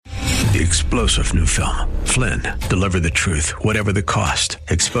The explosive new film, Flynn, deliver the truth, whatever the cost,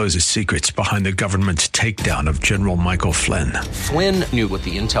 exposes secrets behind the government's takedown of General Michael Flynn. Flynn knew what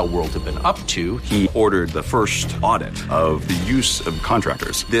the intel world had been up to. He ordered the first audit of the use of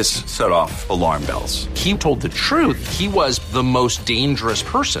contractors. This set off alarm bells. He told the truth. He was the most dangerous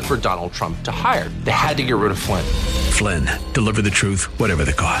person for Donald Trump to hire. They had to get rid of Flynn. Flynn, deliver the truth, whatever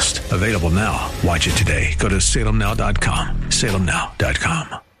the cost. Available now. Watch it today. Go to salemnow.com.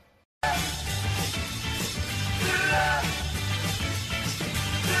 salemnow.com.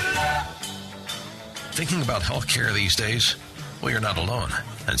 Thinking about healthcare these days? Well, you're not alone.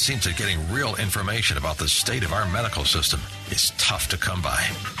 And it seems that getting real information about the state of our medical system is tough to come by.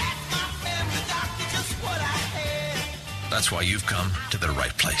 That's why you've come to the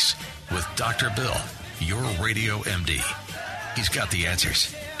right place with Dr. Bill, your radio MD. He's got the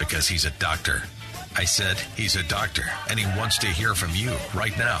answers because he's a doctor. I said he's a doctor, and he wants to hear from you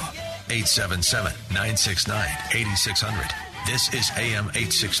right now. 877-969-8600. This is AM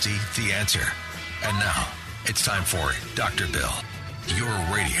 860, The Answer. And now, it's time for Dr. Bill, your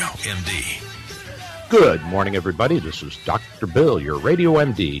radio MD. Good morning, everybody. This is Dr. Bill, your radio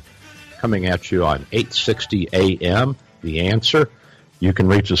MD, coming at you on 860 AM, The Answer. You can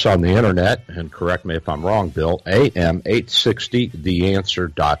reach us on the internet, and correct me if I'm wrong, Bill,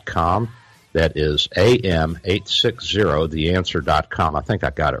 am860theanswer.com. That is am860theanswer.com. I think I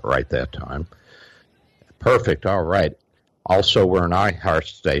got it right that time. Perfect. All right. Also, we're an iHeart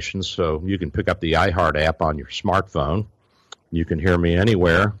station, so you can pick up the iHeart app on your smartphone. You can hear me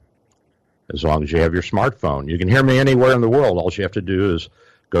anywhere as long as you have your smartphone. You can hear me anywhere in the world. All you have to do is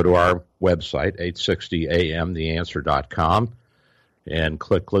go to our website, 860amtheanswer.com, and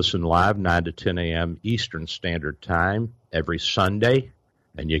click Listen Live, 9 to 10 a.m. Eastern Standard Time every Sunday,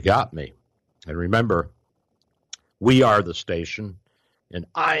 and you got me. And remember, we are the station, and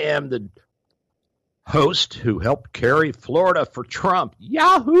I am the host who helped carry Florida for Trump.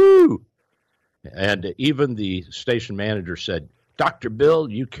 Yahoo! And even the station manager said, Dr. Bill,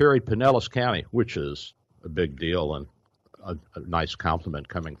 you carried Pinellas County, which is a big deal and a nice compliment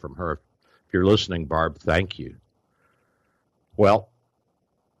coming from her. If you're listening, Barb, thank you. Well,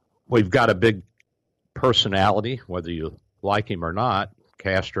 we've got a big personality, whether you like him or not.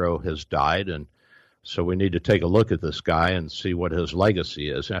 Castro has died, and so we need to take a look at this guy and see what his legacy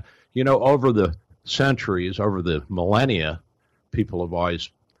is. Now, you know, over the centuries, over the millennia, people have always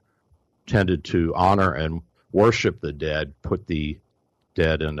tended to honor and worship the dead, put the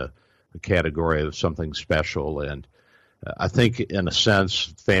dead in a category of something special. And I think, in a sense,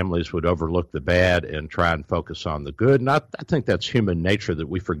 families would overlook the bad and try and focus on the good. And I think that's human nature, that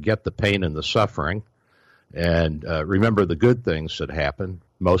we forget the pain and the suffering and remember the good things that happen,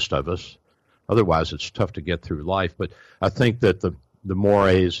 most of us. Otherwise, it's tough to get through life. But I think that the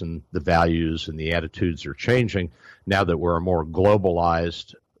mores and the values and the attitudes are changing now that we're a more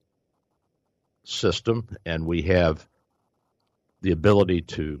globalized system and we have the ability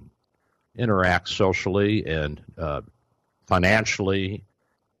to interact socially and financially,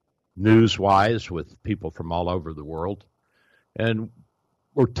 news-wise, with people from all over the world. And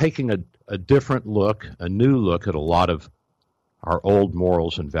we're taking a different look, a new look at a lot of our old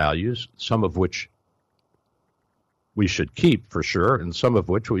morals and values, some of which we should keep for sure, and some of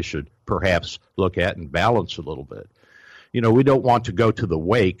which we should perhaps look at and balance a little bit. You know, we don't want to go to the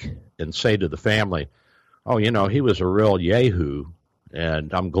wake and say to the family, oh, you know, he was a real yahoo,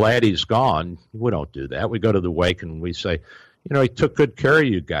 and I'm glad he's gone. We don't do that. We go to the wake and we say, you know, he took good care of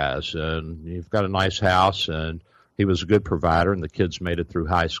you guys, and you've got a nice house, and he was a good provider, and the kids made it through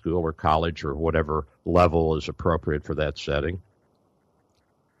high school or college or whatever level is appropriate for that setting.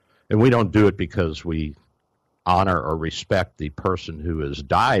 And we don't do it because we honor or respect the person who has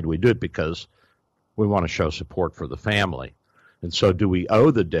died. We do it because we want to show support for the family. And so do we owe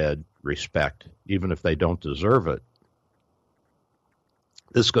the dead respect, even if they don't deserve it?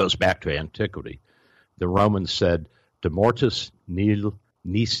 This goes back to antiquity. The Romans said, de mortis nil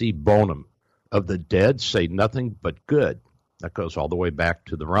nisi bonum. Of the dead, say nothing but good. That goes all the way back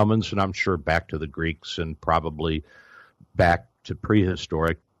to the Romans, and I'm sure back to the Greeks, and probably back to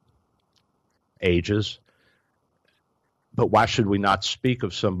prehistoric ages. But why should we not speak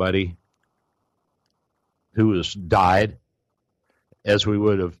of somebody who has died as we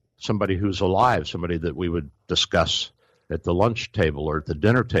would of somebody who's alive, somebody that we would discuss at the lunch table or at the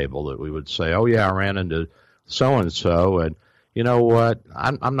dinner table, that we would say, oh, yeah, I ran into so-and-so, and you know what,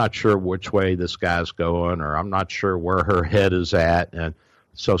 I'm not sure which way this guy's going, or I'm not sure where her head is at, and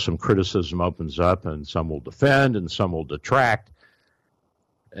so some criticism opens up, and some will defend, and some will detract,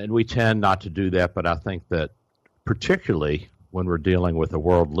 and we tend not to do that. But I think that particularly when we're dealing with a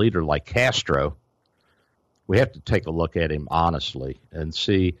world leader like Castro, we have to take a look at him honestly and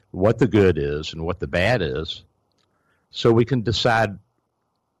see what the good is and what the bad is, so we can decide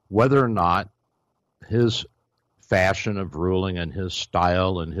whether or not his fashion of ruling and his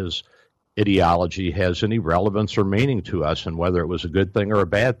style and his ideology has any relevance or meaning to us, and whether it was a good thing or a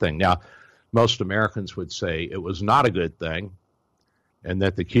bad thing. Now, most Americans would say it was not a good thing, and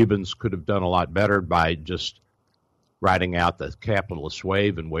that the Cubans could have done a lot better by just riding out the capitalist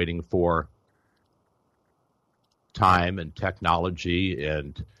wave and waiting for time and technology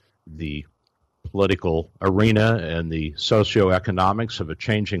and the political arena and the socioeconomics of a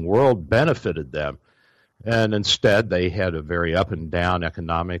changing world benefited them. And instead, they had a very up and down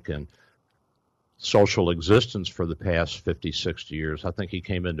economic and social existence for the past 50, 60 years. I think he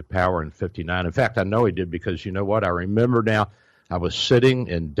came into power in 59. In fact, I know he did, because you know what? I remember now, I was sitting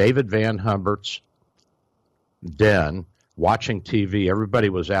in David Van Humbert's den watching TV. Everybody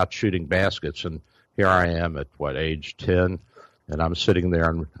was out shooting baskets, and here I am at, age 10, and I'm sitting there,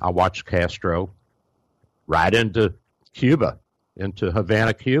 and I watched Castro ride into Cuba, into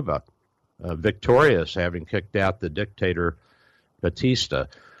Havana, Cuba, victorious, having kicked out the dictator Batista.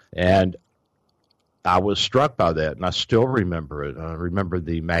 And I was struck by that, and I still remember it. I remember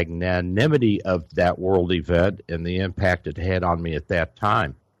the magnanimity of that world event and the impact it had on me at that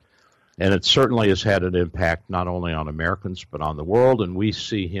time. And it certainly has had an impact not only on Americans, but on the world, and we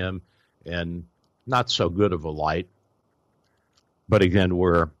see him in not so good of a light. But again,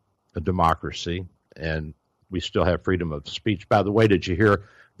 we're a democracy, and we still have freedom of speech. By the way, did you hear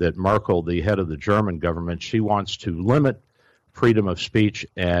that Merkel, the head of the German government, she wants to limit freedom of speech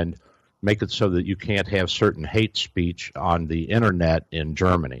and make it so that you can't have certain hate speech on the internet in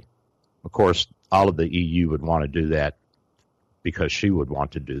Germany? Of course, all of the EU would want to do that, because she would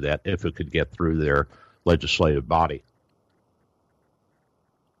want to do that if it could get through their legislative body.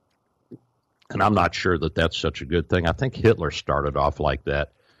 And I'm not sure that that's such a good thing. I think Hitler started off like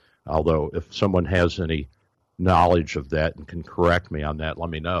that, although if someone has any knowledge of that and can correct me on that, let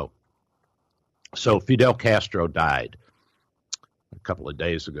me know. So Fidel Castro died a couple of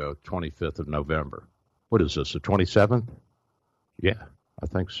days ago, 25th of November. What is this, the 27th? Yeah, I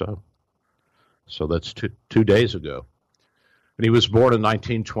think so. So that's two days ago. And he was born in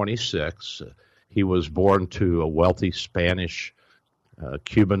 1926. He was born to a wealthy Spanish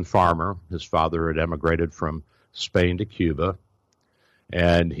Cuban farmer. His father had emigrated from Spain to Cuba,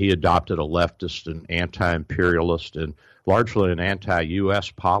 and he adopted a leftist and anti-imperialist and largely an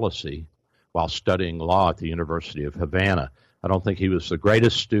anti-U.S. policy while studying law at the University of Havana. I don't think he was the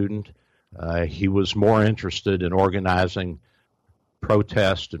greatest student. He was more interested in organizing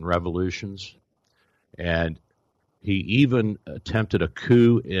protests and revolutions, and he even attempted a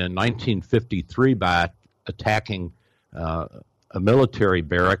coup in 1953 by attacking a military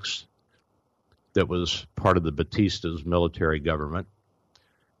barracks that was part of the Batista's military government,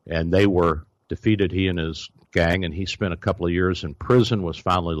 and they were defeated, he and his gang, and he spent a couple of years in prison, was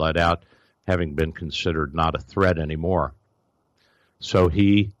finally let out, having been considered not a threat anymore. So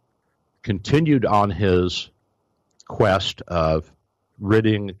he continued on his quest of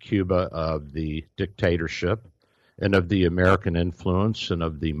ridding Cuba of the dictatorship and of the American influence and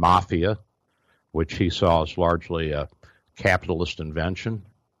of the mafia, which he saw as largely a capitalist invention.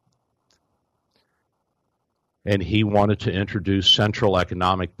 And he wanted to introduce central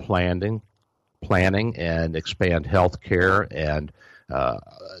economic planning and expand health care and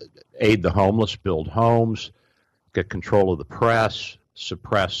aid the homeless, build homes, get control of the press,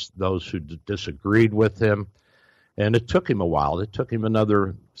 suppress those who disagreed with him. And it took him a while. It took him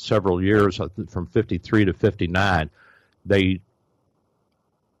another several years, from 53 to 59. They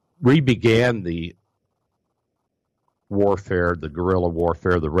re-began the warfare, the guerrilla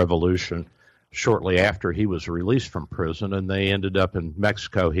warfare, the revolution, shortly after he was released from prison, and they ended up in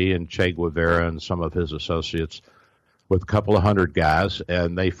Mexico, he and Che Guevara and some of his associates, with a couple of hundred guys,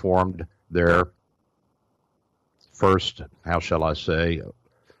 and they formed their first, how shall I say,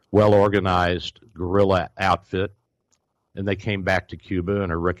 well-organized guerrilla outfit, and they came back to Cuba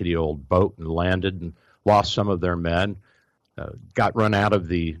in a rickety old boat and landed and lost some of their men, got run out of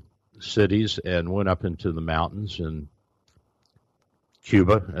the cities and went up into the mountains in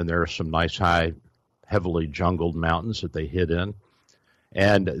Cuba, and there are some nice high, heavily jungled mountains that they hid in,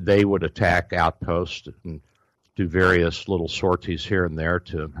 and they would attack outposts and do various little sorties here and there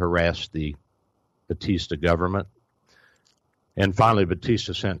to harass the Batista government. And finally,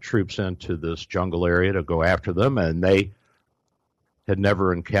 Batista sent troops into this jungle area to go after them, and they had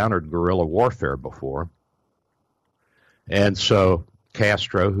never encountered guerrilla warfare before. And so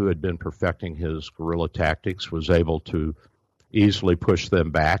Castro, who had been perfecting his guerrilla tactics, was able to easily push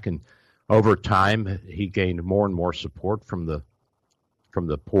them back. And over time, he gained more and more support from the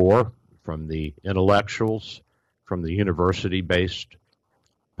poor, from the intellectuals, from the university-based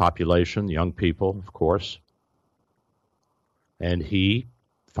population, young people, of course. And he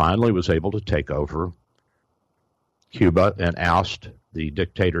finally was able to take over Cuba and oust the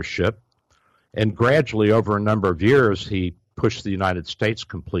dictatorship. And gradually, over a number of years, he pushed the United States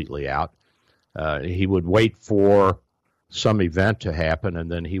completely out. He would wait for some event to happen, and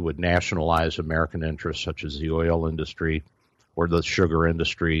then he would nationalize American interests, such as the oil industry or the sugar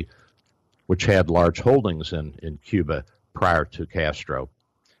industry, which had large holdings in Cuba prior to Castro.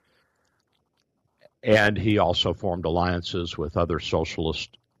 And he also formed alliances with other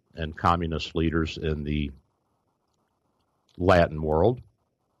socialist and communist leaders in the Latin world.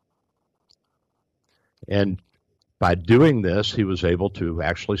 And by doing this, he was able to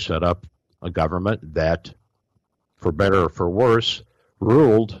actually set up a government that, for better or for worse,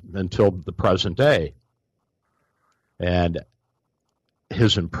 ruled until the present day. And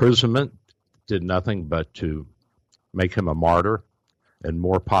his imprisonment did nothing but to make him a martyr and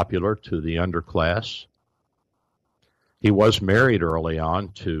more popular to the underclass. He was married early on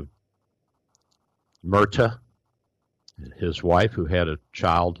to Mirta, his wife, who had a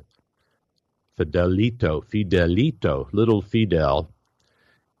child, Fidelito, little Fidel.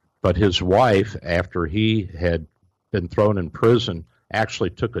 But his wife, after he had been thrown in prison,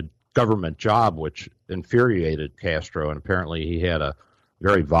 actually took a government job, which infuriated Castro, and apparently he had a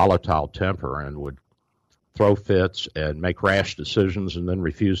very volatile temper and would throw fits and make rash decisions and then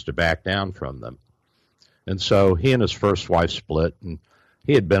refuse to back down from them. And so he and his first wife split, and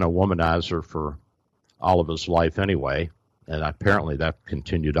he had been a womanizer for all of his life anyway, and apparently that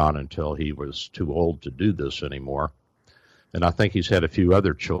continued on until he was too old to do this anymore. And I think he's had a few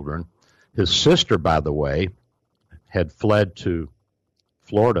other children. His sister, by the way, had fled to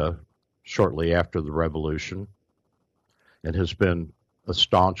Florida shortly after the revolution and has been a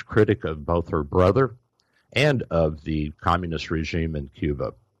staunch critic of both her brother and of the communist regime in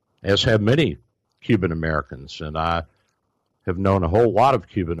Cuba, as have many Cuban Americans. And I have known a whole lot of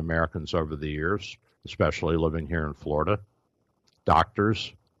Cuban Americans over the years, especially living here in Florida.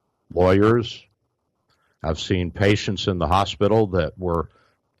 Doctors, lawyers. I've seen patients in the hospital that were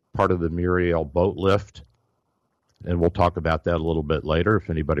part of the Muriel boat lift, and we'll talk about that a little bit later if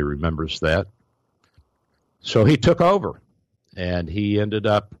anybody remembers that. So he took over, and he ended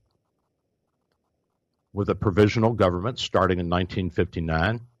up with a provisional government starting in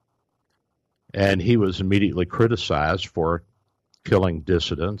 1959, and he was immediately criticized for killing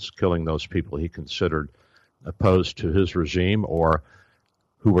dissidents, killing those people he considered opposed to his regime or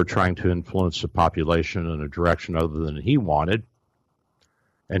who were trying to influence the population in a direction other than he wanted.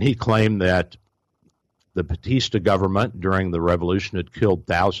 And he claimed that the Batista government during the revolution had killed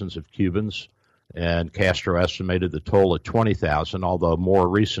thousands of Cubans, and Castro estimated the toll at 20,000, although more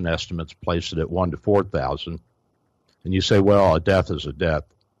recent estimates place it at 1,000 to 4,000. And you say, well, a death is a death.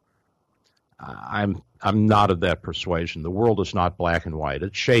 I'm not of that persuasion. The world is not black and white.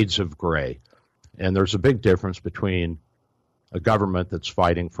 It's shades of gray. And there's a big difference between a government that's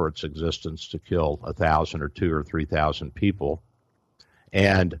fighting for its existence to kill 1,000 or 2,000 or 3,000 people,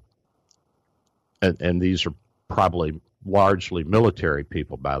 and these are probably largely military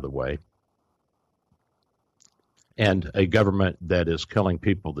people, by the way, and a government that is killing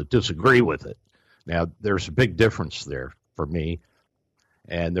people that disagree with it. Now, there's a big difference there for me,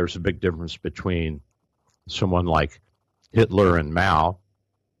 and there's a big difference between someone like Hitler and Mao,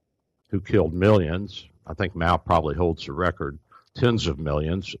 who killed millions. I think Mao probably holds the record, tens of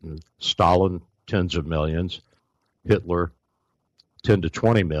millions, and Stalin, tens of millions, Hitler, 10 to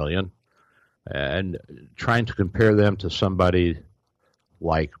 20 million, and trying to compare them to somebody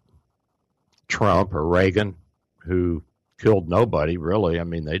like Trump or Reagan, who killed nobody, really. I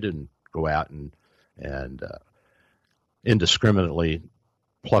mean, they didn't go out and indiscriminately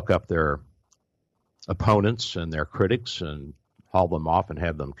pluck up their opponents and their critics and haul them off and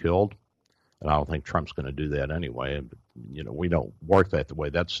have them killed. And I don't think Trump's going to do that anyway. You know, we don't work that way.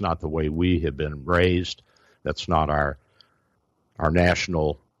 That's not the way we have been raised. That's not our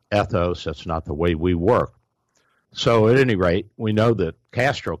national ethos. That's not the way we work. So at any rate, we know that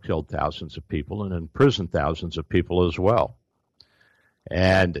Castro killed thousands of people and imprisoned thousands of people as well.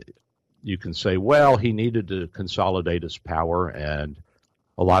 And you can say, well, he needed to consolidate his power, and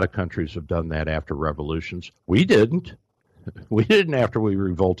a lot of countries have done that after revolutions. We didn't. We didn't after we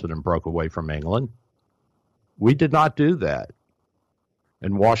revolted and broke away from England. We did not do that.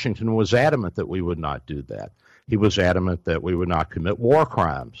 And Washington was adamant that we would not do that. He was adamant that we would not commit war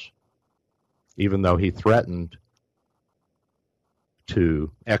crimes, even though he threatened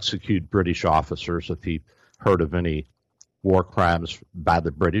to execute British officers if he heard of any war crimes by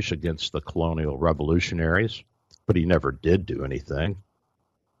the British against the colonial revolutionaries, but he never did do anything.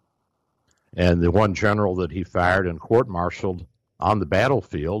 And the one general that he fired and court-martialed on the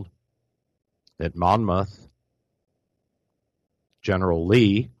battlefield at Monmouth, General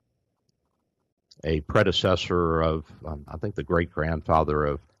Lee, a predecessor of, I think, the great-grandfather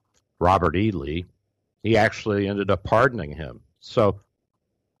of Robert E. Lee, he actually ended up pardoning him. So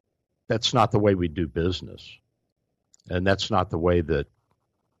that's not the way we do business. And that's not the way that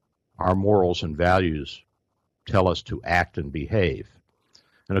our morals and values tell us to act and behave.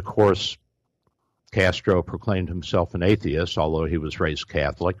 And of course, Castro proclaimed himself an atheist, although he was raised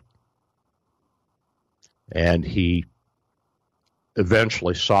Catholic. And he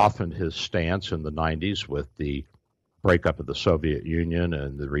eventually softened his stance in the 90s with the breakup of the Soviet Union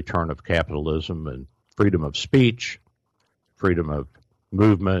and the return of capitalism and freedom of speech, freedom of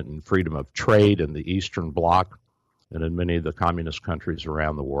movement, and freedom of trade in the Eastern Bloc and in many of the communist countries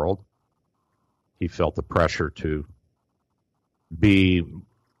around the world. He felt the pressure to be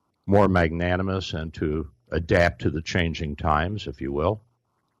more magnanimous and to adapt to the changing times, if you will.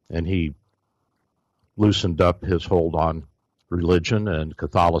 And he loosened up his hold on religion and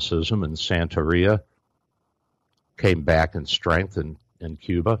Catholicism, and Santeria came back in strength in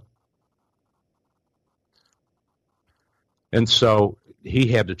Cuba. And so he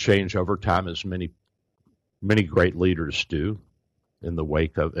had to change over time, as many great leaders do, in the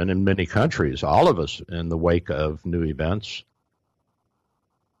wake of, and in many countries, all of us, in the wake of new events.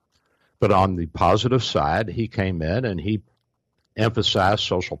 But on the positive side, he came in and he emphasized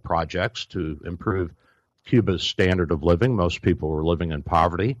social projects to improve Cuba's standard of living. Most people were living in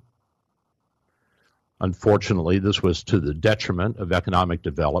poverty. Unfortunately, this was to the detriment of economic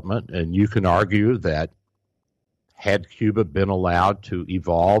development, and you can argue that had Cuba been allowed to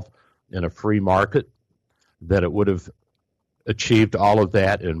evolve in a free market, that it would have achieved all of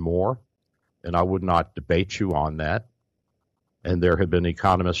that and more, and I would not debate you on that. And there have been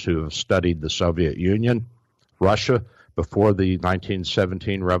economists who have studied the Soviet Union, Russia, before the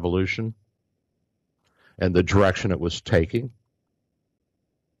 1917 revolution, and the direction it was taking.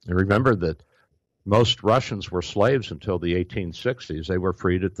 And remember that most Russians were slaves until the 1860s. They were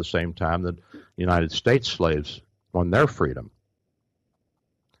freed at the same time that United States slaves won their freedom.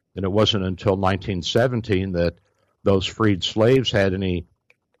 And it wasn't until 1917 that those freed slaves had any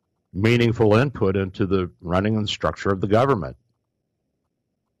meaningful input into the running and structure of the government.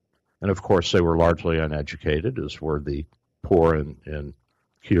 And of course, they were largely uneducated, as were the poor in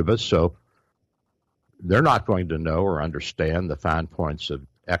Cuba. So they're not going to know or understand the fine points of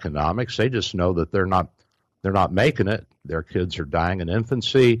economics. They just know that they're not making it. Their kids are dying in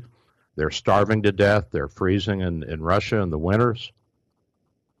infancy. They're starving to death. They're freezing in Russia in the winters.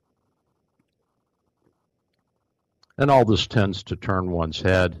 And all this tends to turn one's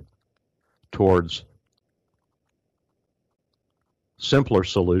head towards simpler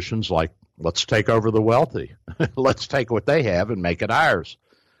solutions like, let's take over the wealthy. Let's take what they have and make it ours.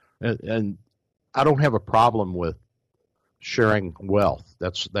 And I don't have a problem with sharing wealth.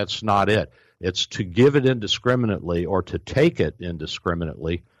 That's not it. It's to give it indiscriminately or to take it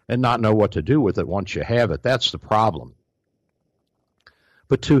indiscriminately and not know what to do with it once you have it. That's the problem.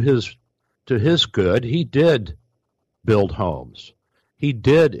 But to his good, he did build homes. He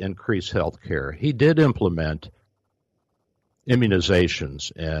did increase health care. He did implement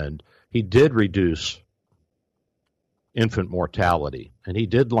immunizations, and he did reduce infant mortality, and he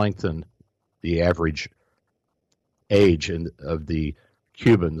did lengthen the average age of the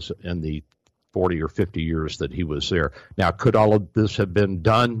Cubans in the 40 or 50 years that he was there. Now, could all of this have been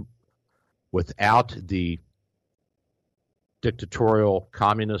done without the dictatorial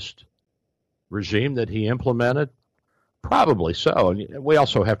communist regime that he implemented? Probably so. And we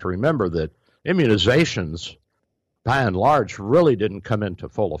also have to remember that immunizations, by and large, really didn't come into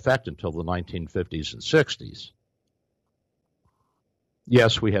full effect until the 1950s and 60s.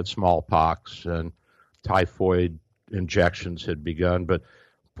 Yes, we had smallpox and typhoid injections had begun, but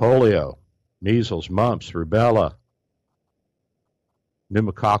polio, measles, mumps, rubella,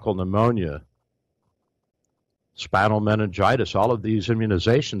 pneumococcal pneumonia, spinal meningitis, all of these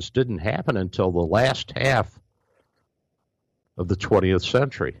immunizations didn't happen until the last half of the 20th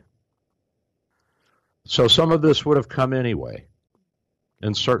century. So some of this would have come anyway.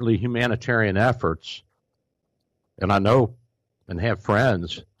 And certainly humanitarian efforts, and I know and have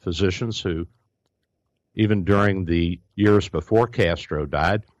friends, physicians who, even during the years before Castro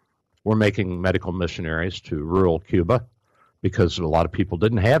died, were making medical missionaries to rural Cuba because a lot of people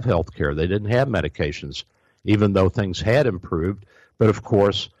didn't have health care. They didn't have medications, even though things had improved. But of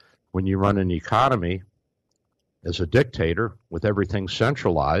course, when you run an economy as a dictator with everything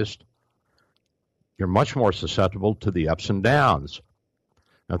centralized, you're much more susceptible to the ups and downs.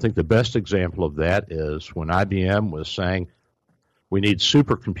 I think the best example of that is when IBM was saying we need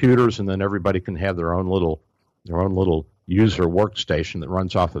supercomputers, and then everybody can have their own little user workstation that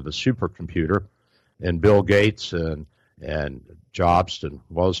runs off of a supercomputer. And Bill Gates and Jobs and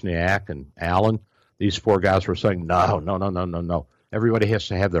Wozniak and Allen, these four guys were saying, no. Everybody has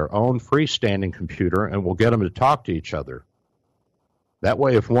to have their own freestanding computer, and we'll get them to talk to each other. That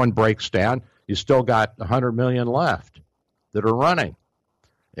way, if one breaks down, you still got 100 million left that are running.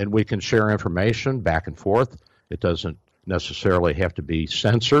 And we can share information back and forth. It doesn't necessarily have to be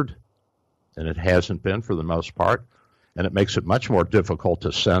censored, and it hasn't been for the most part. And it makes it much more difficult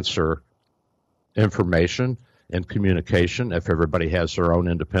to censor information and communication if everybody has their own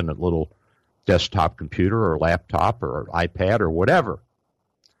independent little desktop computer or laptop or iPad or whatever.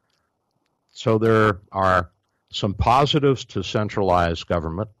 So there are some positives to centralized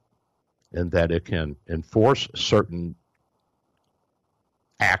government in that it can enforce certain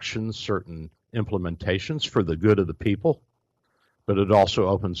actions, certain implementations for the good of the people, but it also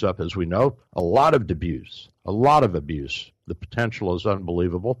opens up, as we know, a lot of abuse. The potential is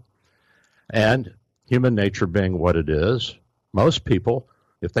unbelievable. And human nature being what it is, most people,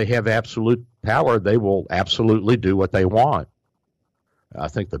 if they have absolute power, they will absolutely do what they want. I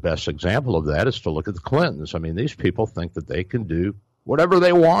think the best example of that is to look at the Clintons. I mean, these people think that they can do whatever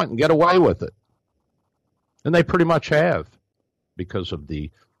they want and get away with it. And they pretty much have, because of the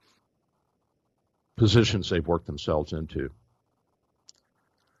positions they've worked themselves into.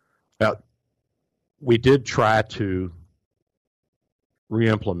 Now, we did try to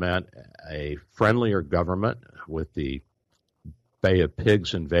re-implement a friendlier government with the Bay of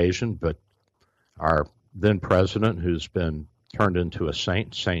Pigs invasion, but our then president, who's been turned into a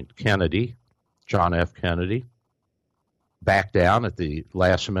saint, Saint Kennedy, John F. Kennedy, backed down at the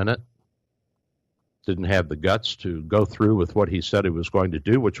last minute, didn't have the guts to go through with what he said he was going to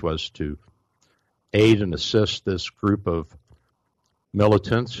do, which was to aid and assist this group of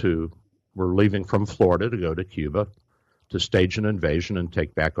militants who were leaving from Florida to go to Cuba to stage an invasion and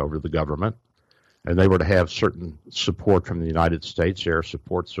take back over the government. And they were to have certain support from the United States, air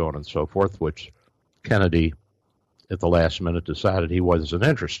support, so on and so forth, which Kennedy, at the last minute, decided he wasn't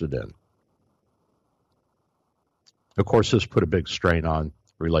interested in. Of course, this put a big strain on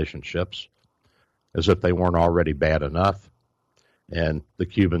relationships, as if they weren't already bad enough. And the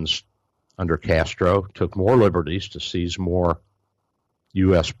Cubans, under Castro, took more liberties to seize more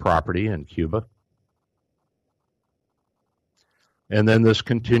U.S. property in Cuba. And then this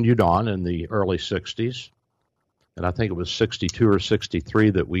continued on in the early 60s. And I think it was 62 or 63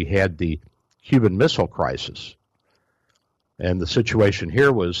 that we had the Cuban Missile Crisis. And the situation here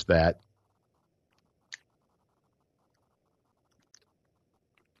was that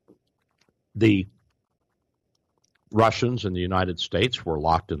the Russians and the United States were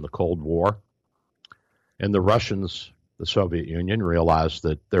locked in the Cold War. And the Russians, the Soviet Union, realized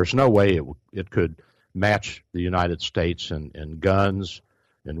that there's no way it could match the United States in guns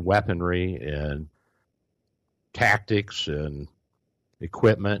and weaponry and tactics and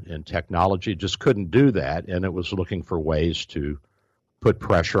equipment and technology. It just couldn't do that, and it was looking for ways to put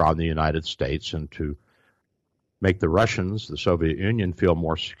pressure on the United States and to make the Russians, the Soviet Union, feel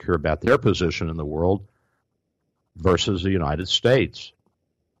more secure about their position in the world versus the United States.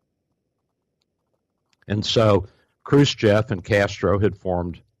 And so Khrushchev and Castro had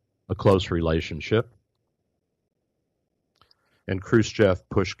formed a close relationship. And Khrushchev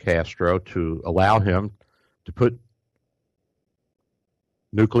pushed Castro to allow him to put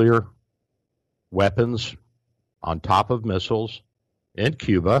nuclear weapons on top of missiles in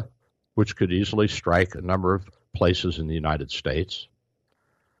Cuba, which could easily strike a number of places in the United States.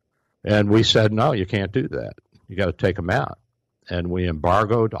 And we said, no, you can't do that. You got to take them out. And we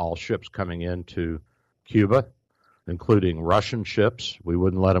embargoed all ships coming into Cuba, including Russian ships. We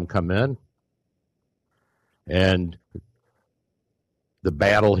wouldn't let them come in. And the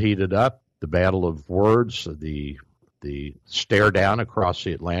battle heated up, the battle of words, the stare down across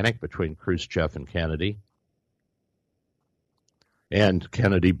the Atlantic between Khrushchev and Kennedy. And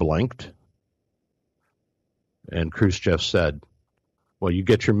Kennedy blinked. And Khrushchev said, well, you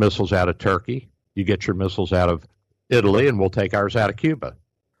get your missiles out of Turkey, you get your missiles out of Italy, and we'll take ours out of Cuba.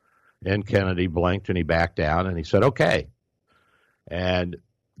 And Kennedy blinked and he backed down and he said, okay. And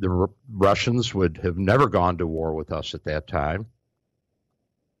the Russians would have never gone to war with us at that time.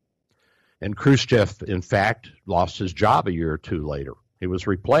 And Khrushchev, in fact, lost his job a year or two later. He was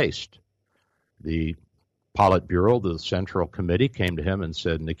replaced. The Politburo, the Central Committee, came to him and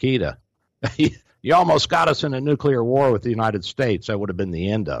said, Nikita, you almost got us in a nuclear war with the United States. That would have been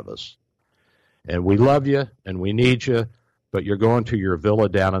the end of us. And we love you and we need you, but you're going to your villa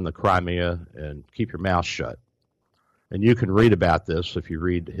down in the Crimea and keep your mouth shut. And you can read about this if you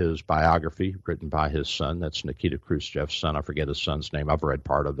read his biography written by his son. That's Nikita Khrushchev's son. I forget his son's name. I've read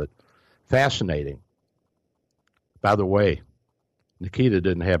part of it. Fascinating. By the way, Nikita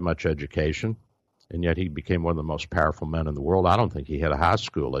didn't have much education, and yet he became one of the most powerful men in the world. I don't think he had a high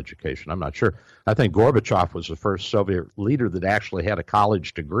school education. I'm not sure. I think Gorbachev was the first Soviet leader that actually had a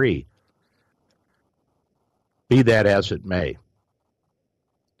college degree. Be that as it may,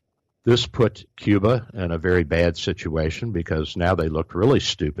 this put Cuba in a very bad situation because now they looked really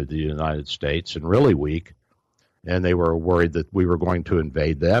stupid to the United States and really weak, and they were worried that we were going to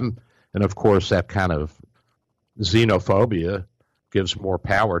invade them. And, of course, that kind of xenophobia gives more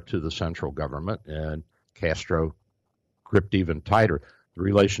power to the central government, and Castro gripped even tighter. The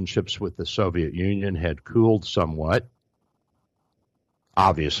relationships with the Soviet Union had cooled somewhat,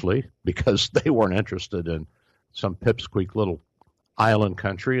 obviously, because they weren't interested in some pipsqueak little island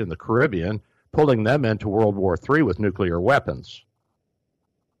country in the Caribbean, pulling them into World War III with nuclear weapons.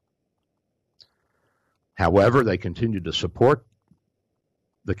 However, they continued to support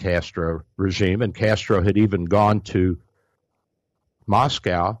the Castro regime, and Castro had even gone to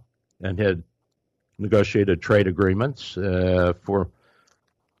Moscow and had negotiated trade agreements in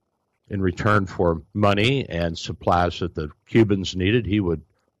return for money and supplies that the Cubans needed. He would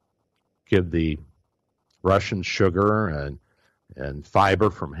give the Russians sugar and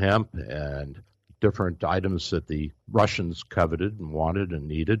fiber from hemp and different items that the Russians coveted and wanted and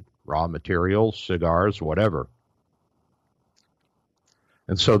needed, raw materials, cigars, whatever.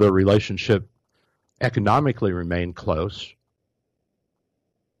 And so their relationship economically remained close.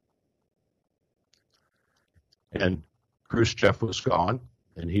 And Khrushchev was gone,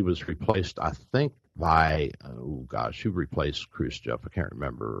 and he was replaced, I think, by, who replaced Khrushchev? I can't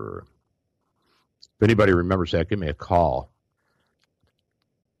remember. If anybody remembers that, give me a call.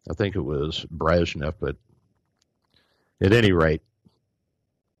 I think it was Brezhnev, but at any rate,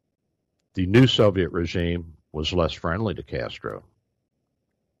 the new Soviet regime was less friendly to Castro.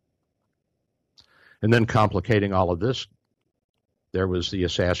 And then complicating all of this, there was the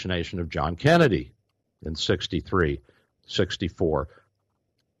assassination of John Kennedy in 63, 64.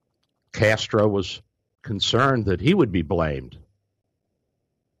 Castro was concerned that he would be blamed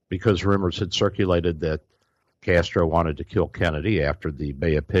because rumors had circulated that Castro wanted to kill Kennedy after the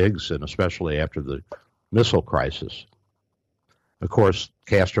Bay of Pigs and especially after the missile crisis. Of course,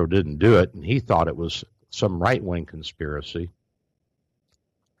 Castro didn't do it, and he thought it was some right-wing conspiracy.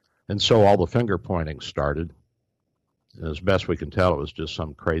 And so all the finger-pointing started. And as best we can tell, it was just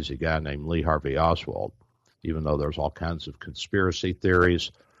some crazy guy named Lee Harvey Oswald, even though there's all kinds of conspiracy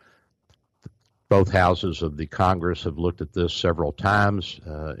theories. Both houses of the Congress have looked at this several times,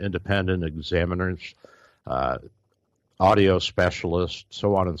 independent examiners, audio specialists,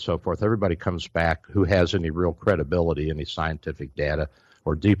 so on and so forth. Everybody comes back who has any real credibility, any scientific data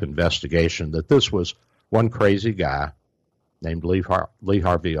or deep investigation that this was one crazy guy named Lee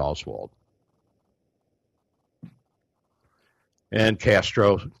Harvey Oswald. And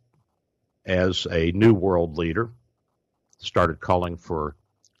Castro, as a new world leader, started calling for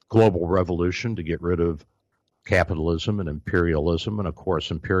global revolution to get rid of capitalism and imperialism. And of course,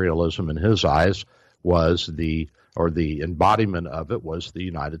 imperialism in his eyes was the embodiment of it was the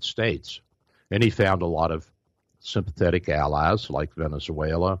United States. And he found a lot of sympathetic allies like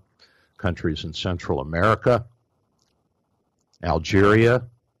Venezuela, countries in Central America, Algeria.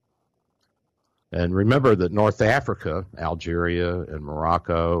 And remember that North Africa, Algeria and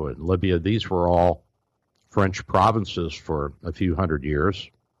Morocco and Libya, these were all French provinces for a few hundred years.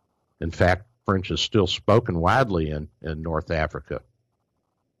 In fact, French is still spoken widely in North Africa.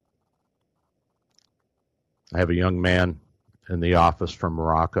 I have a young man in the office from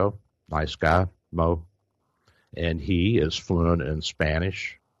Morocco, nice guy, Mo, and he is fluent in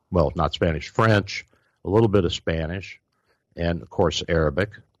Spanish. Well, not Spanish, French, a little bit of Spanish, and, of course, Arabic,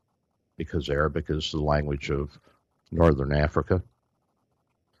 because Arabic is the language of Northern Africa.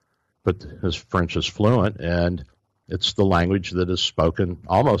 But his French is fluent, and it's the language that is spoken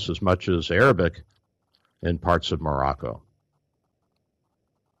almost as much as Arabic in parts of Morocco.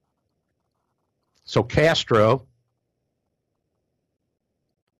 So Castro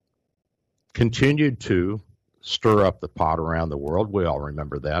continued to stir up the pot around the world. We all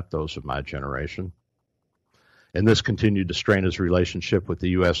remember that, those of my generation. And this continued to strain his relationship with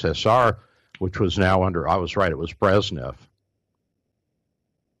the USSR, which was now under, I was right, it was Brezhnev.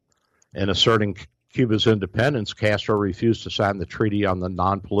 And asserting Cuba's independence, Castro refused to sign the Treaty on the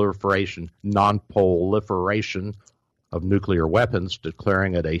Non-Proliferation of Nuclear Weapons,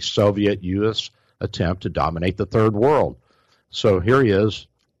 declaring it a Soviet-U.S. attempt to dominate the Third World. So here he is.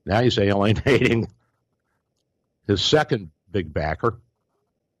 Now he's alienating his second big backer,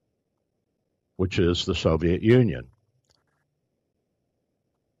 which is the Soviet Union.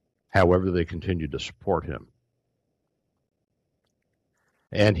 However, they continued to support him.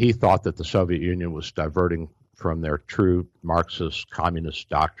 And he thought that the Soviet Union was diverting from their true Marxist communist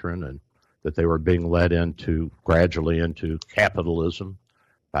doctrine and that they were being led gradually into capitalism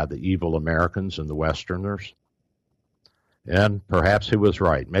by the evil Americans and the Westerners. And perhaps he was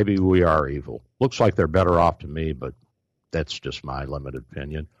right. Maybe we are evil. Looks like they're better off to me, but that's just my limited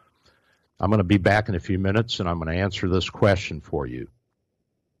opinion. I'm going to be back in a few minutes, and I'm going to answer this question for you.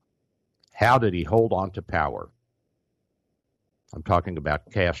 How did he hold on to power? I'm talking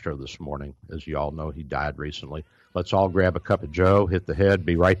about Castro this morning. As you all know, he died recently. Let's all grab a cup of joe, hit the head,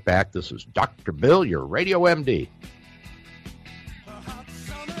 be right back. This is Dr. Bill, your Radio MD.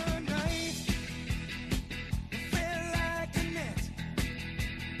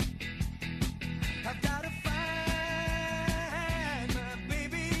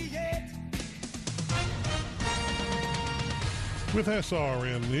 With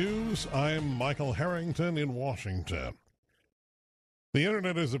SRN News, I'm Michael Harrington in Washington. The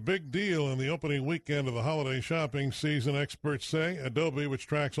internet is a big deal in the opening weekend of the holiday shopping season, experts say. Adobe, which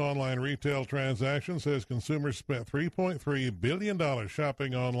tracks online retail transactions, says consumers spent $3.3 billion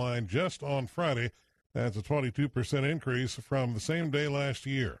shopping online just on Friday. That's a 22% increase from the same day last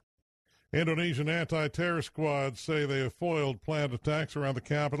year. Indonesian anti-terror squads say they have foiled planned attacks around the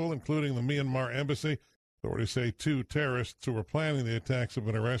capital, including the Myanmar embassy. Authorities say 2 terrorists who were planning the attacks have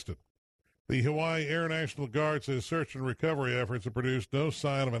been arrested. The Hawaii Air National Guard says search and recovery efforts have produced no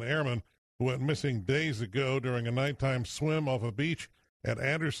sign of an airman who went missing days ago during a nighttime swim off a beach at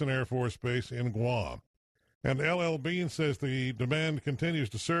Andersen Air Force Base in Guam. And LL Bean says the demand continues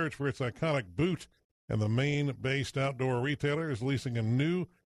to surge for its iconic boot, and the Maine-based outdoor retailer is leasing a new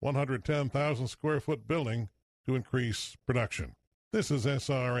 110,000-square-foot building to increase production. This is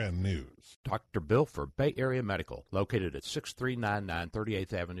SRN News. Dr. Bill for Bay Area Medical, located at 6399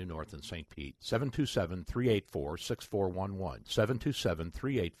 38th Avenue North in St. Pete, 727-384-6411,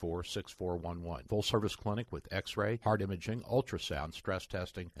 727-384-6411. Full-service clinic with X-ray, heart imaging, ultrasound, stress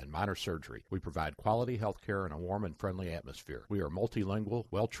testing, and minor surgery. We provide quality health care in a warm and friendly atmosphere. We are multilingual,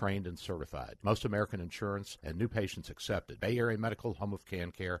 well-trained, and certified. Most American insurance and new patients accepted. Bay Area Medical, home of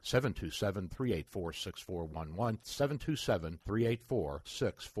Can Care, 727-384-6411,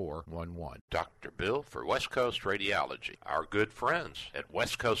 727-384-6411. Dr. Bill for West Coast Radiology. Our good friends at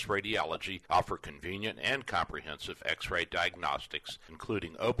West Coast Radiology offer convenient and comprehensive X-ray diagnostics,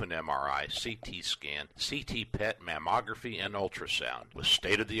 including open MRI, CT scan, CT PET, mammography, and ultrasound. With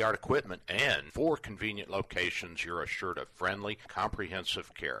state-of-the-art equipment and 4 convenient locations, you're assured of friendly,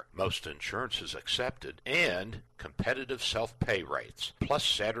 comprehensive care. Most insurance is accepted and competitive self-pay rates, plus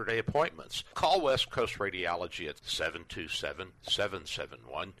Saturday appointments. Call West Coast Radiology at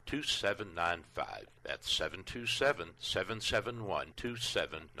 727-771-2795. That's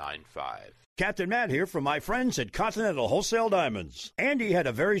 727-771-2795. Captain Matt here from my friends at Continental Wholesale Diamonds. Andy had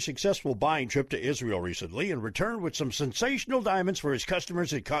a very successful buying trip to Israel recently and returned with some sensational diamonds for his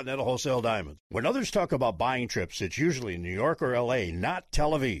customers at Continental Wholesale Diamonds. When others talk about buying trips, it's usually New York or L.A., not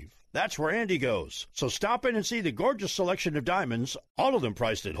Tel Aviv. That's where Andy goes. So stop in and see the gorgeous selection of diamonds, all of them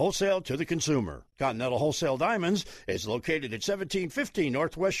priced at wholesale to the consumer. Continental Wholesale Diamonds is located at 1715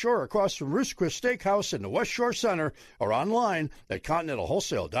 Northwest Shore across from Roost Chris Steakhouse in the West Shore Center, or online at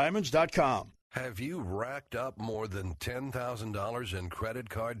ContinentalWholesaleDiamonds.com. Have you racked up more than $10,000 in credit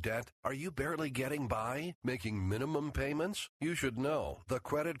card debt? Are you barely getting by, making minimum payments? You should know the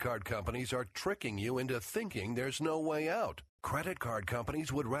credit card companies are tricking you into thinking there's no way out. Credit card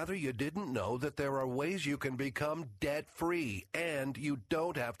companies would rather you didn't know that there are ways you can become debt-free, and you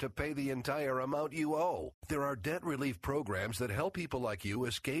don't have to pay the entire amount you owe. There are debt relief programs that help people like you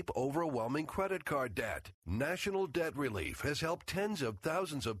escape overwhelming credit card debt. National Debt Relief has helped tens of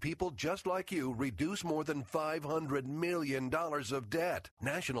thousands of people just like you reduce more than $500 million of debt.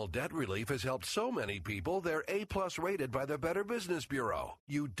 National Debt Relief has helped so many people they're A-plus rated by the Better Business Bureau.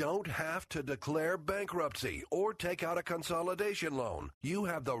 You don't have to declare bankruptcy or take out a consolidation consolidation loan. You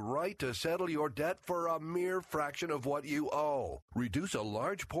have the right to settle your debt for a mere fraction of what you owe. Reduce a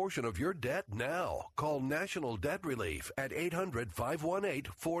large portion of your debt now. Call National Debt Relief at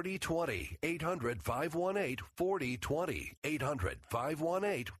 800-518-4020. 800-518-4020.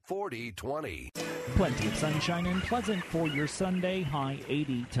 800-518-4020. Plenty of sunshine and pleasant for your Sunday, high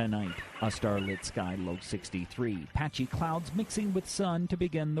 80 tonight. A starlit sky, low 63. Patchy clouds mixing with sun to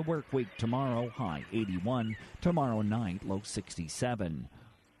begin the work week tomorrow, high 81. Tomorrow night, low 67.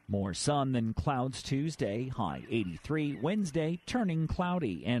 More sun than clouds Tuesday, high 83. Wednesday, turning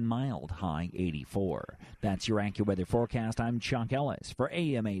cloudy and mild, high 84. That's your AccuWeather forecast. I'm Chuck Ellis for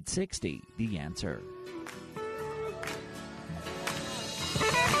AM 860, The Answer.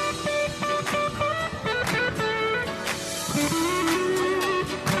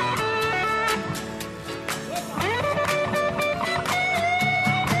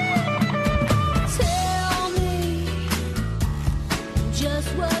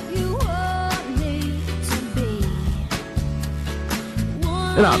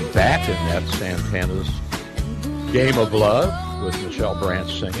 And I'm back in that Santana's Game of Love with Michelle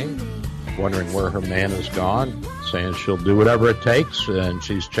Branch singing, wondering where her man is gone, saying she'll do whatever it takes, and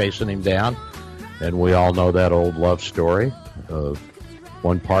she's chasing him down. And we all know that old love story of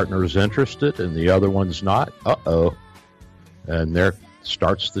one partner is interested and the other one's not. Uh-oh. And there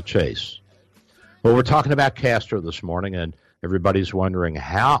starts the chase. Well, we're talking about Castro this morning, and everybody's wondering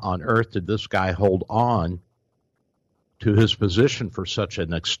how on earth did this guy hold on to his position for such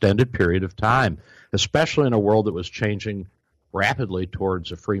an extended period of time, especially in a world that was changing rapidly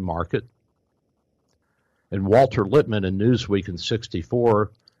towards a free market. And Walter Lippmann in Newsweek in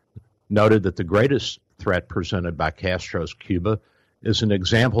 '64 noted that the greatest threat presented by Castro's Cuba is an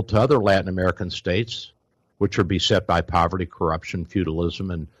example to other Latin American states, which are beset by poverty, corruption,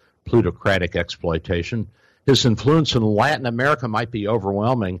 feudalism, and plutocratic exploitation. His influence in Latin America might be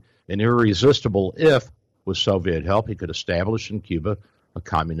overwhelming and irresistible if, with Soviet help, he could establish in Cuba a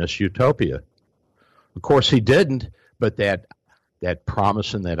communist utopia. Of course, he didn't, but that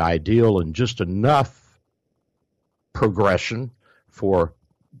promise and that ideal and just enough progression for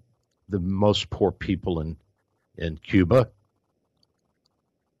the most poor people in Cuba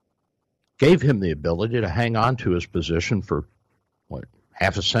gave him the ability to hang on to his position for,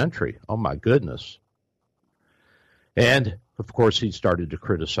 half a century. Oh, my goodness. And, of course, he started to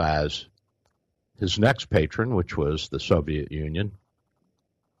criticize his next patron, which was the Soviet Union.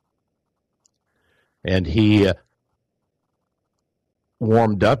 And he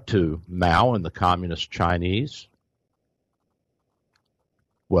warmed up to Mao and the Communist Chinese.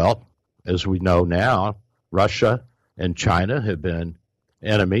 Well, as we know now, Russia and China have been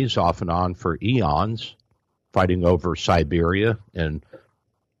enemies off and on for eons, fighting over Siberia and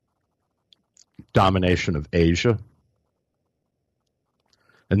domination of Asia.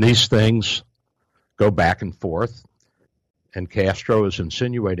 And these things go back and forth, and Castro is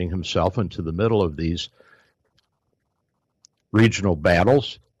insinuating himself into the middle of these regional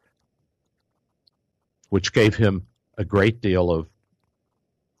battles, which gave him a great deal of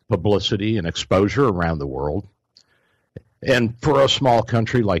publicity and exposure around the world. And for a small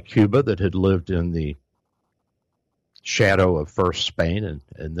country like Cuba that had lived in the shadow of first Spain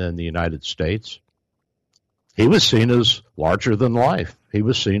and then the United States, he was seen as larger than life. He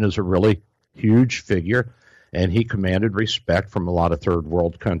was seen as a really huge figure, and he commanded respect from a lot of third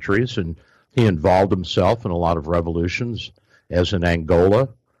world countries, and he involved himself in a lot of revolutions, as in Angola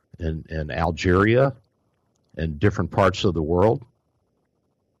and Algeria and different parts of the world.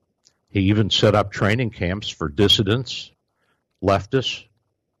 He even set up training camps for dissidents, leftists,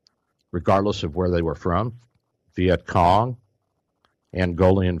 regardless of where they were from, Viet Cong,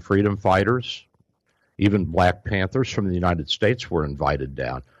 Angolan freedom fighters, even Black Panthers from the United States were invited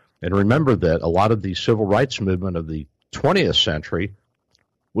down. And remember that a lot of the civil rights movement of the 20th century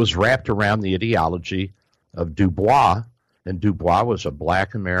was wrapped around the ideology of Du Bois, and Du Bois was a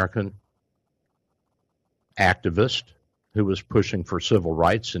Black American activist who was pushing for civil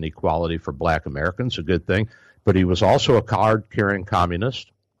rights and equality for Black Americans, a good thing, but he was also a card-carrying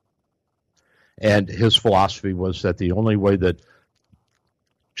communist, and his philosophy was that the only way that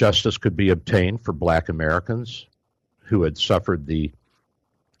justice could be obtained for Black Americans who had suffered the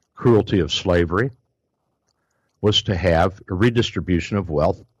cruelty of slavery was to have a redistribution of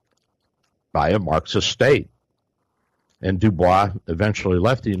wealth by a Marxist state. And Du Bois eventually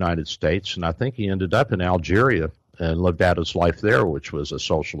left the United States, and I think he ended up in Algeria and lived out his life there, which was a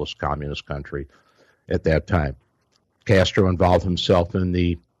socialist communist country at that time. Castro involved himself in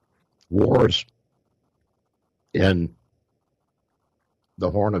the wars in the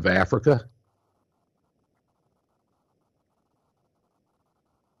Horn of Africa,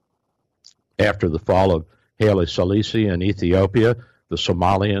 After the fall of Haile Selassie in Ethiopia, the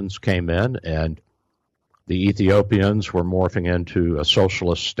Somalians came in, and the Ethiopians were morphing into a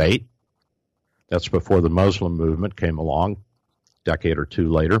socialist state. That's before the Muslim movement came along, a decade or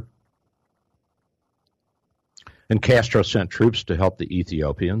two later. And Castro sent troops to help the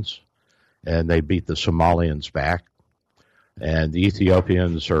Ethiopians, and they beat the Somalians back. And the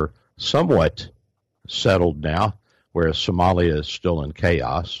Ethiopians are somewhat settled now, whereas Somalia is still in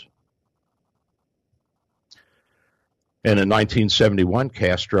chaos. And in 1971,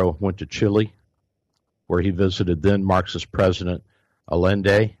 Castro went to Chile, where he visited then Marxist President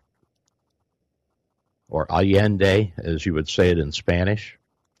Allende, or Allende, as you would say it in Spanish.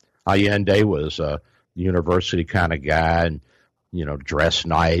 Allende was a university kind of guy, and dressed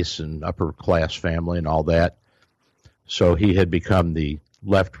nice and upper class family and all that. So he had become the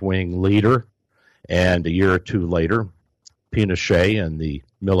left-wing leader, and a year or two later, Pinochet and the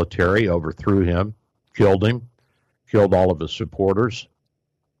military overthrew him, killed all of his supporters,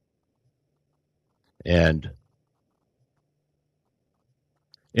 and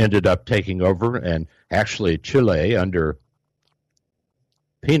ended up taking over. And actually, Chile, under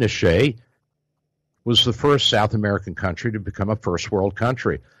Pinochet, was the first South American country to become a first world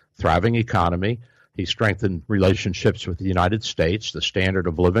country. Thriving economy. He strengthened relationships with the United States. The standard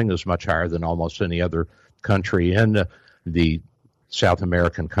of living is much higher than almost any other country in the South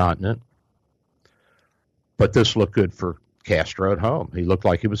American continent. But this looked good for Castro at home. He looked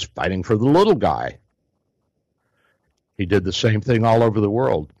like he was fighting for the little guy. He did the same thing all over the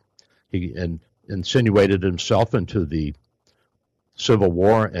world. He insinuated himself into the civil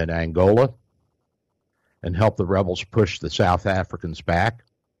war in Angola and helped the rebels push the South Africans back.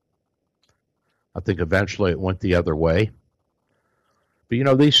 I think eventually it went the other way.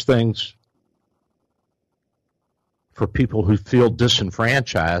 But these things, for people who feel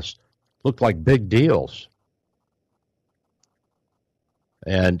disenfranchised, look like big deals.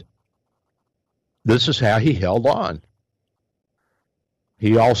 And this is how he held on.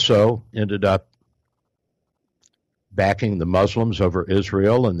 He also ended up backing the Muslims over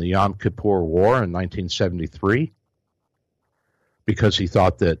Israel in the Yom Kippur War in 1973 because he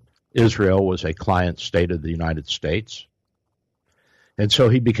thought that Israel was a client state of the United States. And so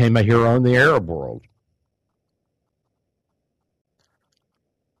he became a hero in the Arab world.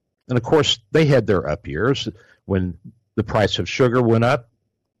 And of course, they had their up years. When the price of sugar went up,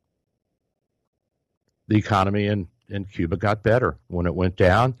 the economy in Cuba got better. When it went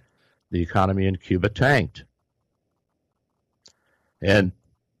down, the economy in Cuba tanked. And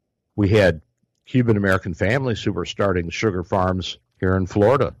we had Cuban-American families who were starting sugar farms here in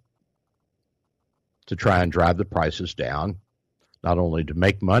Florida to try and drive the prices down, not only to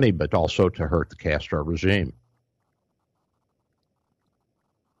make money, but also to hurt the Castro regime.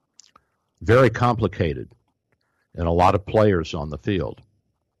 Very complicated, and a lot of players on the field.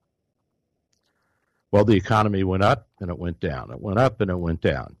 Well, the economy went up and it went down. It went up and it went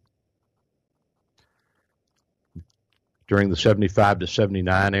down. During the 75 to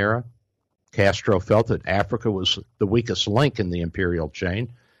 79 era, Castro felt that Africa was the weakest link in the imperial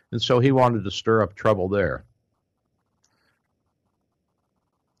chain, and so he wanted to stir up trouble there.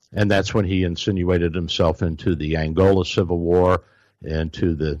 And that's when he insinuated himself into the Angola Civil War,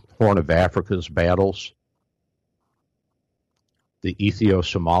 into the Horn of Africa's battles, the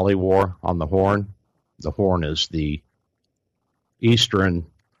Ethio-Somali War on the Horn. The Horn is the eastern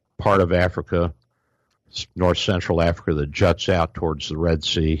part of Africa, north central Africa, that juts out towards the Red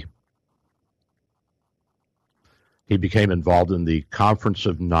Sea. He became involved in the Conference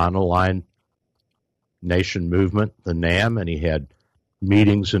of Non-Aligned Nation Movement, the NAM, and he had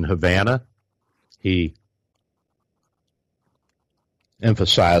meetings in Havana. He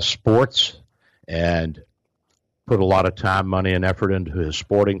emphasized sports and put a lot of time, money, and effort into his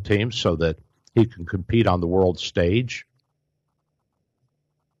sporting teams so that he can compete on the world stage.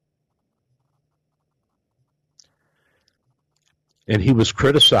 And he was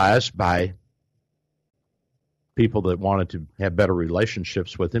criticized by people that wanted to have better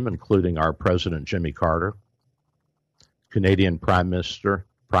relationships with him, including our President Jimmy Carter, Canadian Prime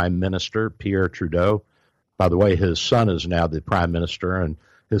Minister Pierre Trudeau. By the way, his son is now the Prime Minister, and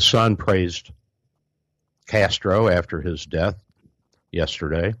his son praised Castro after his death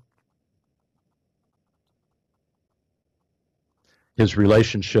yesterday. His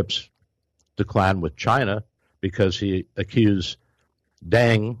relationships declined with China because he accused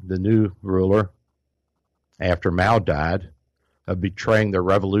Deng, the new ruler, after Mao died, of betraying their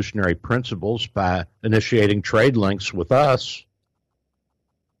revolutionary principles by initiating trade links with us.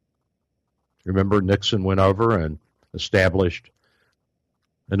 Remember, Nixon went over and established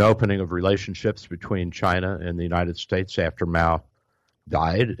an opening of relationships between China and the United States after Mao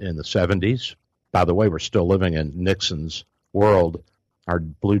died in the 70s. By the way, we're still living in Nixon's world. Our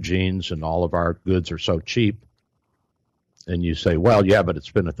blue jeans and all of our goods are so cheap. And you say, well, yeah, but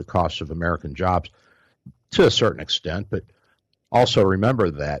it's been at the cost of American jobs to a certain extent. But also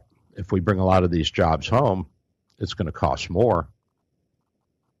remember that if we bring a lot of these jobs home, it's going to cost more.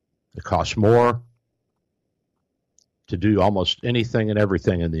 It costs more to do almost anything and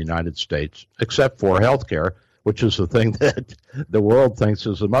everything in the United States, except for health care, which is the thing that the world thinks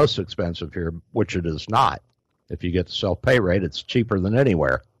is the most expensive here, which it is not. If you get the self-pay rate, it's cheaper than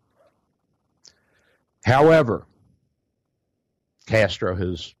anywhere. However, Castro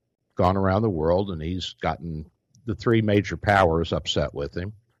has gone around the world, and he's gotten the three major powers upset with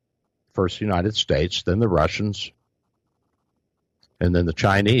him. First the United States, then the Russians, and then the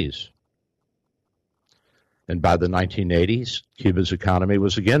Chinese. And by the 1980s, Cuba's economy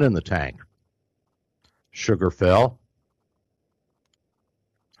was again in the tank. Sugar fell,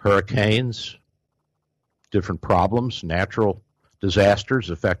 hurricanes, different problems, natural disasters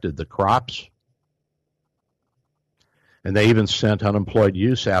affected the crops. And they even sent unemployed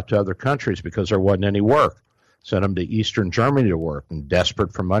youths out to other countries because there wasn't any work. Sent them to Eastern Germany to work. And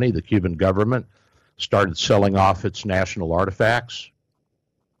desperate for money, the Cuban government started selling off its national artifacts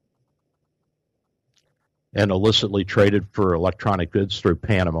and illicitly traded for electronic goods through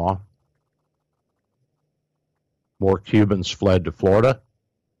Panama. More Cubans fled to Florida.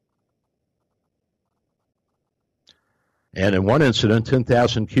 And in one incident,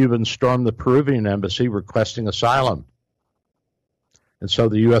 10,000 Cubans stormed the Peruvian embassy requesting asylum. And so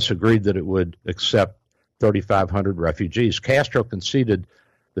the U.S. agreed that it would accept 3,500 refugees. Castro conceded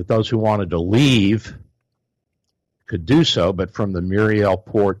that those who wanted to leave could do so, but from the Muriel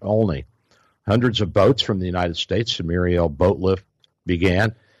port only. Hundreds of boats from the United States, the Muriel boat lift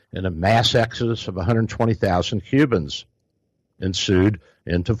began, and a mass exodus of 120,000 Cubans ensued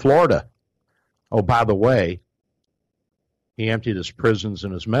into Florida. Oh, by the way, he emptied his prisons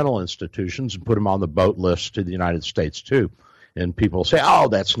and his mental institutions and put them on the boat list to the United States, too. And people say, oh,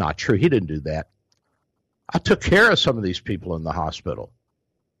 that's not true. He didn't do that. I took care of some of these people in the hospital.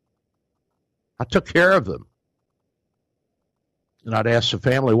 I took care of them. And I'd ask the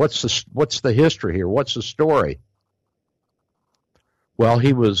family, what's the history here? What's the story? Well,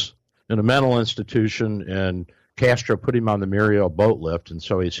 he was in a mental institution, and Castro put him on the Muriel boat lift, and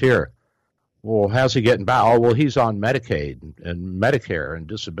so he's here. Well, how's he getting by? Oh, well, he's on Medicaid and Medicare and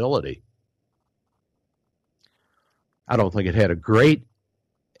disability. I don't think it had a great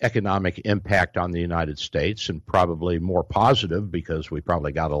economic impact on the United States, and probably more positive because we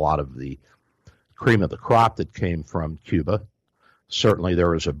probably got a lot of the cream of the crop that came from Cuba. Certainly there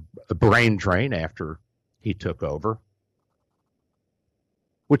was a brain drain after he took over,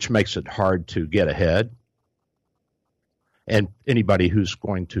 which makes it hard to get ahead. And anybody who's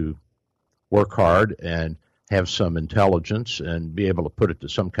going to work hard and have some intelligence and be able to put it to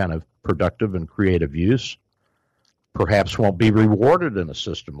some kind of productive and creative use perhaps won't be rewarded in a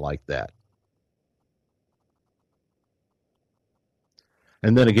system like that.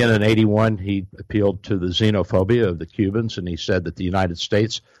 And then again in 81, he appealed to the xenophobia of the Cubans, and he said that the United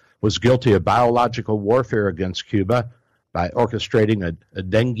States was guilty of biological warfare against Cuba by orchestrating a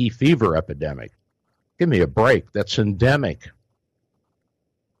dengue fever epidemic. Give me a break. That's endemic.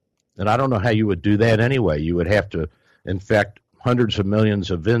 And I don't know how you would do that anyway. You would have to infect hundreds of millions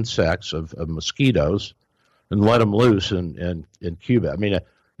of insects, of mosquitoes, and let them loose in Cuba. I mean,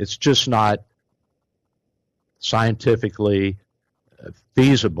 it's just not scientifically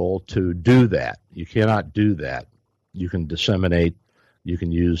feasible to do that. You cannot do that. You can disseminate, you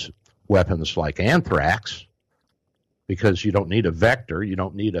can use weapons like anthrax because you don't need a vector. You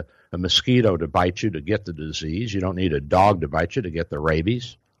don't need a mosquito to bite you to get the disease. You don't need a dog to bite you to get the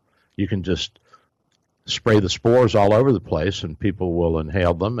rabies. You can just spray the spores all over the place and people will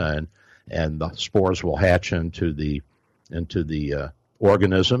inhale them, and the spores will hatch into the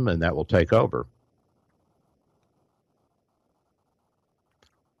organism, and that will take over.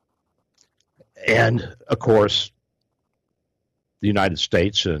 And, of course, the United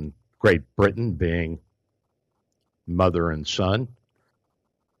States and Great Britain being mother and son,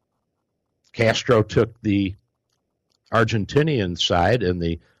 Castro took the Argentinian side in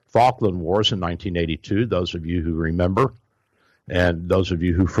the Falkland Wars in 1982, those of you who remember, and those of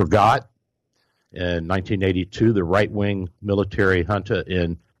you who forgot. In 1982, the right-wing military junta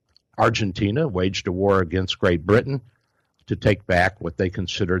in Argentina waged a war against Great Britain to take back what they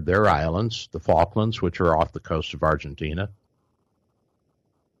considered their islands, the Falklands, which are off the coast of Argentina.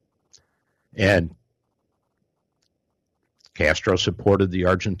 And Castro supported the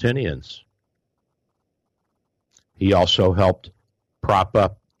Argentinians. He also helped prop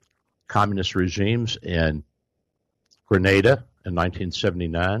up communist regimes in Grenada in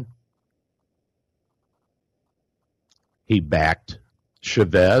 1979. He backed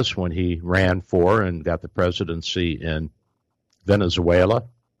Chavez when he ran for and got the presidency in Venezuela.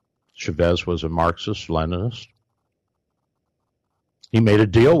 Chavez was a Marxist-Leninist. He made a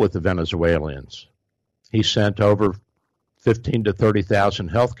deal with the Venezuelans. He sent over 15,000 to 30,000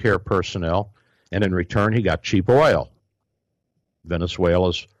 healthcare personnel, and in return he got cheap oil. Venezuela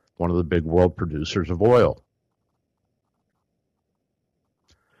is one of the big world producers of oil.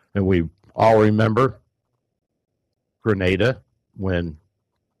 And we all remember Grenada when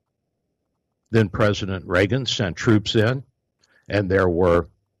then President Reagan sent troops in, and there were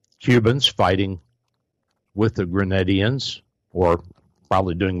Cubans fighting with the Grenadians, or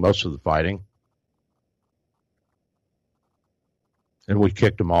probably doing most of the fighting. And we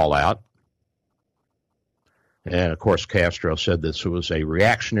kicked them all out. And, of course, Castro said this was a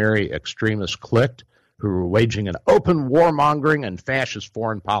reactionary extremist clique who were waging an open warmongering and fascist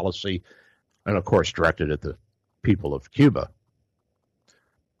foreign policy, and, of course, directed at the people of Cuba.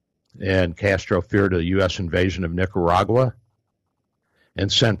 And Castro feared a U.S. invasion of Nicaragua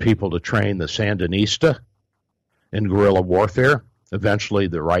and sent people to train the Sandinista in guerrilla warfare. Eventually,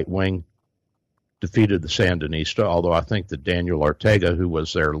 the right wing defeated the Sandinista, although I think that Daniel Ortega, who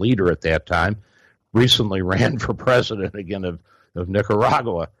was their leader at that time, recently ran for president again of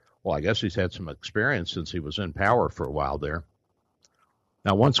Nicaragua. Well, I guess he's had some experience since he was in power for a while there.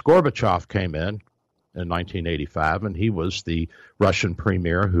 Now, once Gorbachev came in 1985, and he was the Russian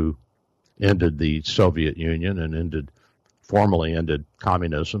premier who ended the Soviet Union and formally ended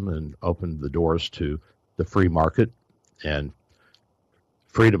communism and opened the doors to the free market and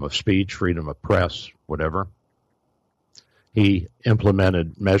freedom of speech, freedom of press, whatever. He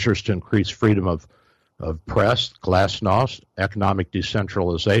implemented measures to increase freedom of press, glasnost, economic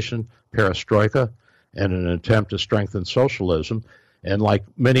decentralization, perestroika, and an attempt to strengthen socialism. And like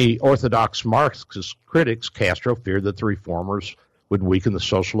many orthodox Marxist critics, Castro feared that the reformers would weaken the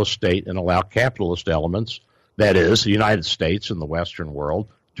socialist state and allow capitalist elements, that is, the United States and the Western world,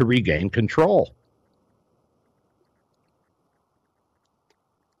 to regain control.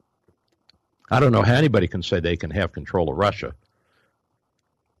 I don't know how anybody can say they can have control of Russia.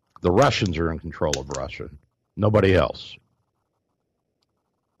 The Russians are in control of Russia, nobody else.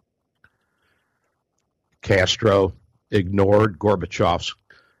 Castro ignored Gorbachev's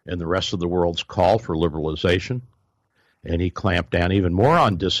and the rest of the world's call for liberalization, and he clamped down even more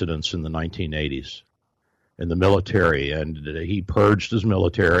on dissidents in the 1980s in the military, and he purged his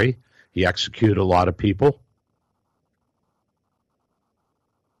military. He executed a lot of people.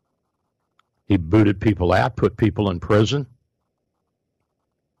 He booted people out, put people in prison.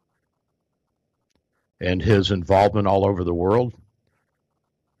 And his involvement all over the world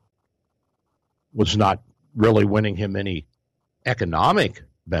was not really winning him any economic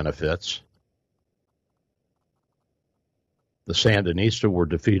benefits. The Sandinista were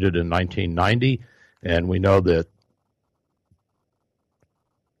defeated in 1990, and we know that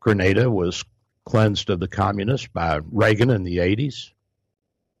Grenada was cleansed of the communists by Reagan in the 80s.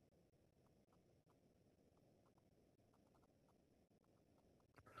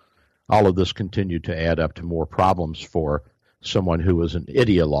 All of this continued to add up to more problems for someone who was an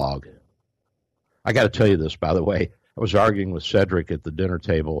ideologue. I got to tell you this, by the way. I was arguing with Cedric at the dinner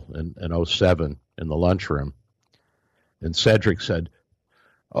table in 2007 in the lunchroom. And Cedric said,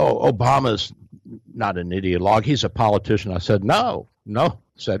 "Oh, Obama's not an ideologue. He's a politician." I said, No,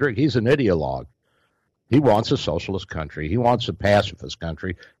 Cedric, he's an ideologue. He wants a socialist country. He wants a pacifist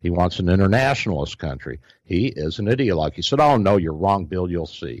country. He wants an internationalist country. He is an ideologue. He said, "Oh, no, you're wrong, Bill. You'll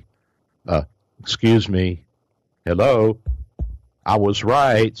see." Excuse me. Hello. I was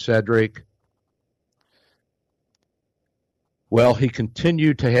right, Cedric. Well, he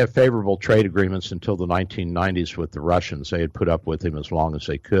continued to have favorable trade agreements until the 1990s with the Russians. They had put up with him as long as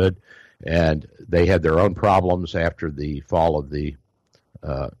they could, and they had their own problems after the fall of the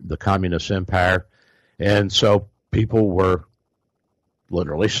communist empire. And so people were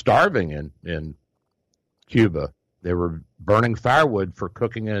literally starving in Cuba. They were burning firewood for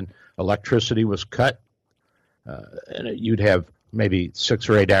cooking, and electricity was cut. And you'd have maybe 6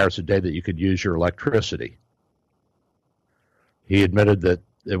 or 8 hours a day that you could use your electricity. He admitted that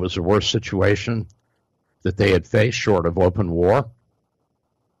it was the worst situation that they had faced short of open war,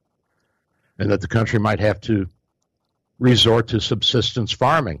 and that the country might have to resort to subsistence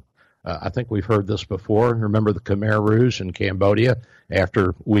farming. I think we've heard this before. Remember the Khmer Rouge in Cambodia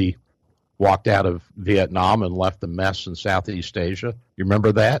after we walked out of Vietnam and left the mess in Southeast Asia. You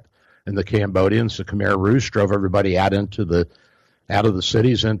remember that? And the Cambodians, the Khmer Rouge, drove everybody out of the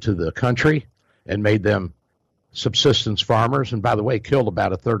cities into the country and made them subsistence farmers. And by the way, killed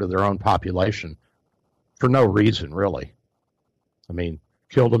about a third of their own population for no reason, really. I mean,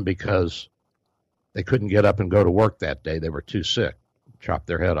 killed them because they couldn't get up and go to work that day. They were too sick. Chopped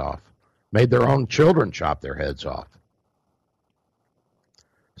their head off. Made their own children chop their heads off.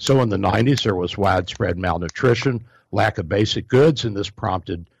 So in the 90s, there was widespread malnutrition, lack of basic goods, and this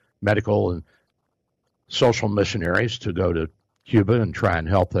prompted medical and social missionaries to go to Cuba and try and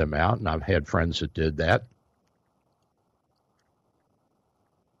help them out, and I've had friends that did that.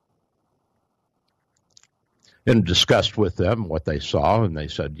 And discussed with them what they saw, and they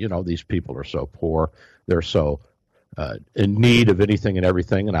said, you know, these people are so poor, they're so in need of anything and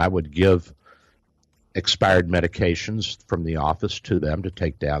everything, and I would give expired medications from the office to them to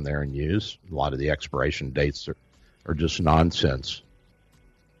take down there and use. A lot of the expiration dates are just nonsense.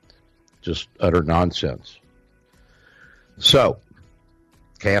 Just utter nonsense. So,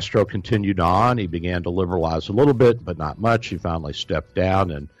 Castro continued on. He began to liberalize a little bit, but not much. He finally stepped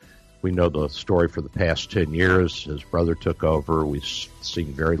down, and we know the story for the past 10 years. His brother took over. We've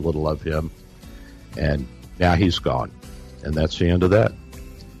seen very little of him, and now he's gone. And that's the end of that.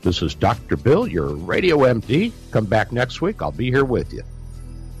 This is Dr. Bill, your Radio MD. Come back next week. I'll be here with you.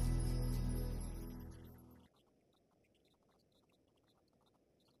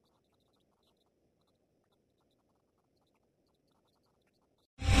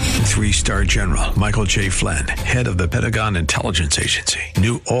 Three-star General Michael J. Flynn, head of the Pentagon Intelligence Agency,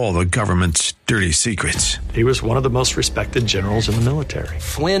 knew all the government's dirty secrets. He was one of the most respected generals in the military.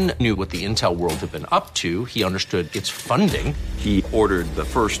 Flynn knew what the intel world had been up to. He understood its funding. He ordered the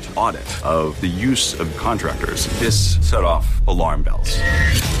first audit of the use of contractors. This set off alarm bells.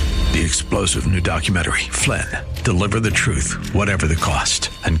 The explosive new documentary, Flynn, Deliver the Truth, Whatever the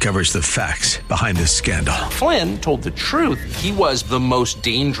Cost, uncovers the facts behind this scandal. Flynn told the truth. He was the most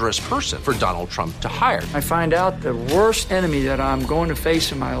dangerous person for Donald Trump to hire. I find out the worst enemy that I'm going to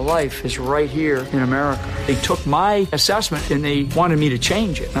face in my life is right here in America. They took my assessment and they wanted me to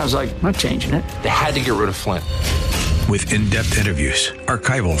change it. And I was like, I'm not changing it. They had to get rid of Flynn. With in-depth interviews,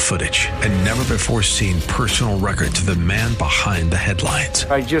 archival footage, and never-before-seen personal records of the man behind the headlines.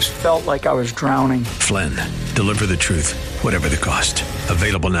 I just felt like I was drowning. Flynn, Deliver the Truth, Whatever the Cost.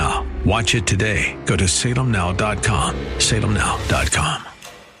 Available now. Watch it today. Go to salemnow.com. salemnow.com.